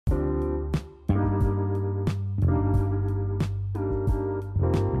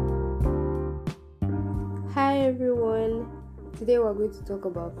everyone. Today we're going to talk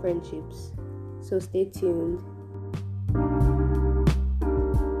about friendships. So stay tuned.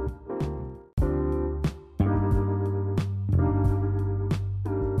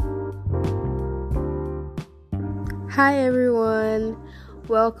 Hi everyone.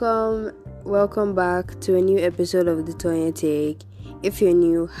 Welcome back to a new episode of the Toya Take. If you're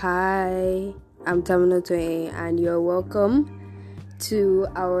new, hi. I'm Tamino Toye and you're welcome to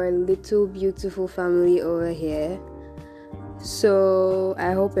our little beautiful family over here. So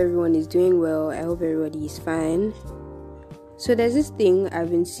I hope everyone is doing well. I hope everybody is fine. So there's this thing I've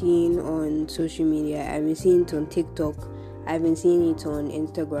been seeing on social media. I've been seeing it on TikTok. I've been seeing it on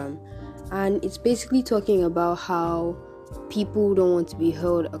Instagram. And it's basically talking about how people don't want to be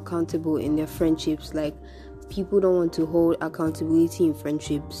held accountable in their friendships. Like, people don't want to hold accountability in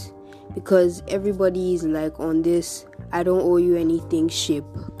friendships because everybody is like on this I don't owe you anything ship,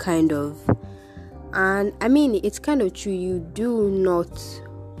 kind of. And I mean, it's kind of true. You do not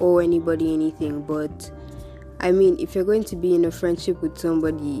owe anybody anything, but I mean, if you're going to be in a friendship with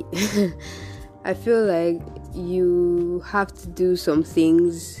somebody, I feel like you have to do some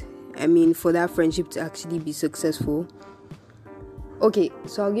things, for that friendship to actually be successful. Okay,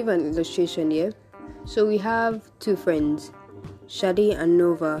 so I'll give an illustration here. So we have two friends, Shadi and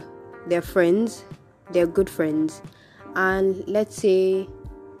Nova. They're friends, they're good friends. And let's say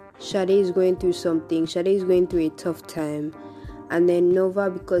Shadi is going through something, Shadi is going through a tough time. And then Nova,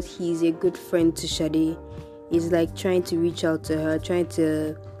 because he's a good friend to Shadi, is like trying to reach out to her, trying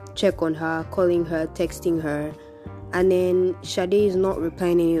to check on her, calling her, texting her. And then Shadi is not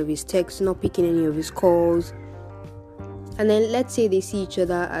replying any of his texts, not picking any of his calls. And then let's say they see each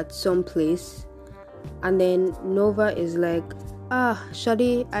other at some place. And then Nova is like,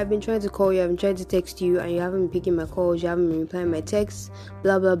 Shadi, I've been trying to call you, I've been trying to text you, and you haven't been picking my calls, you haven't been replying my texts,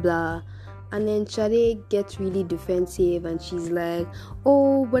 blah, blah, blah. And then Shadi gets really defensive, and she's like,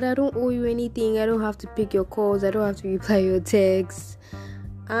 oh, but I don't owe you anything, I don't have to pick your calls, I don't have to reply your texts.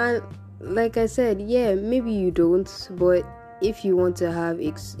 And like I said, yeah, maybe you don't, but if you want to have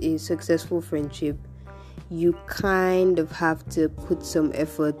a successful friendship, you kind of have to put some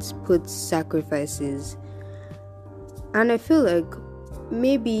efforts, put sacrifices. And I feel like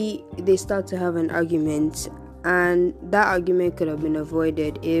maybe they start to have an argument, and that argument could have been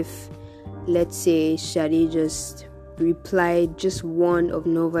avoided if, let's say, Shadi just replied just one of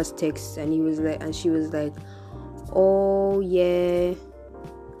Nova's texts, and she was like, oh yeah,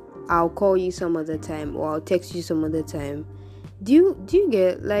 I'll call you some other time, or I'll text you some other time. Do you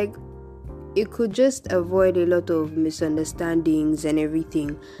get, like, it could just avoid a lot of misunderstandings and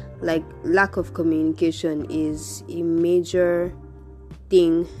everything. Like, lack of communication is a major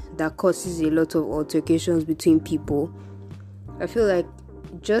thing that causes a lot of altercations between people. I feel like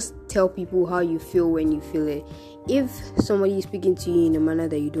just tell people how you feel when you feel it. If somebody is speaking to you in a manner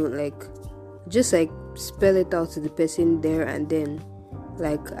that you don't like, just like spell it out to the person there and then.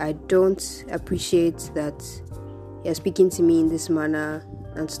 Like, I don't appreciate that you're speaking to me in this manner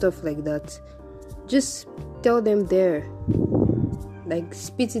and stuff like that. Just tell them there. Like,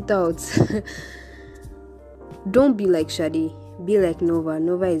 spit it out. Don't be like Shadi. Be like Nova.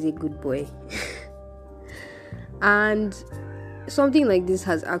 Nova is a good boy. And something like this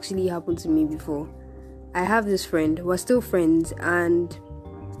has actually happened to me before. I have this friend. We're still friends. And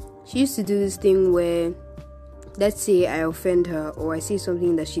she used to do this thing where, let's say I offend her or I say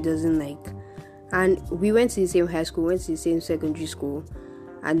something that she doesn't like. And we went to the same high school, went to the same secondary school.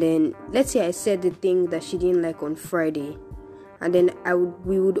 And then, let's say I said the thing that she didn't like on Friday. And then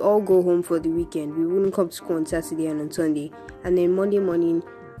we would all go home for the weekend. We wouldn't come to school on Saturday and on Sunday. And then Monday morning,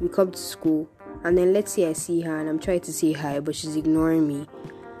 we come to school. And then let's say I see her and I'm trying to say hi, but she's ignoring me.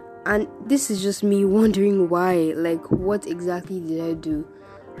 And this is just me wondering why. Like, what exactly did I do?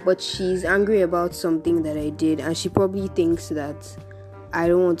 But she's angry about something that I did. And she probably thinks that I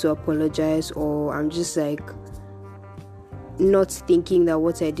don't want to apologize, or I'm just like not thinking that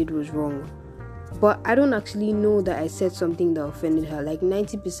what I did was wrong. But I don't actually know that I said something that offended her. Like,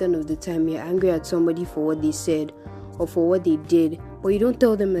 90% of the time you're angry at somebody for what they said or for what they did, but you don't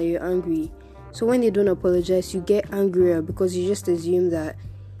tell them that you're angry. So when they don't apologize, you get angrier because you just assume that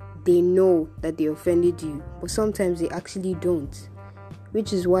they know that they offended you. But sometimes they actually don't.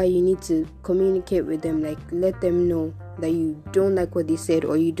 Which is why you need to communicate with them, like let them know that you don't like what they said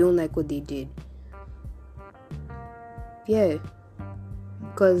or you don't like what they did. Yeah,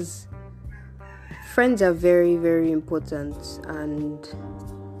 because friends are very, very important, and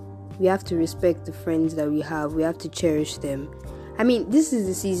we have to respect the friends that we have. We have to cherish them. This is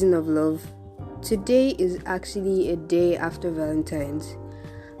the season of love. Today is actually a day after Valentine's,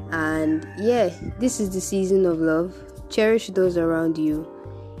 And yeah, this is the season of love. Cherish those around you,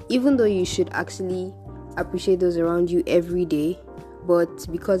 even though you should actually appreciate those around you every day. But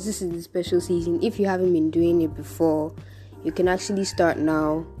because this is the special season, if you haven't been doing it before, you can actually start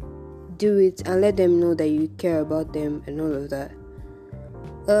now. Do it and let them know that you care about them and all of that.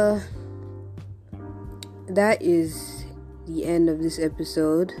 That is the end of this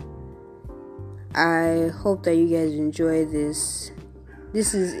episode. I hope that you guys enjoy this.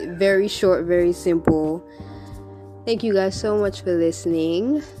 This is very short, very simple. Thank you guys so much for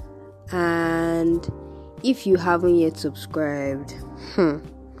listening. And if you haven't yet subscribed,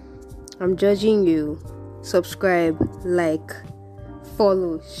 I'm judging you. Subscribe, like,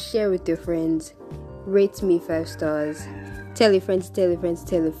 follow, share with your friends, rate me 5 stars, tell your friends, tell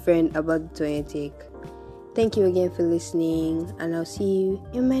a friend about the Toyeen Take. Thank you again for listening, and I'll see you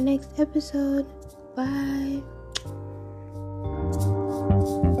in my next episode. Bye.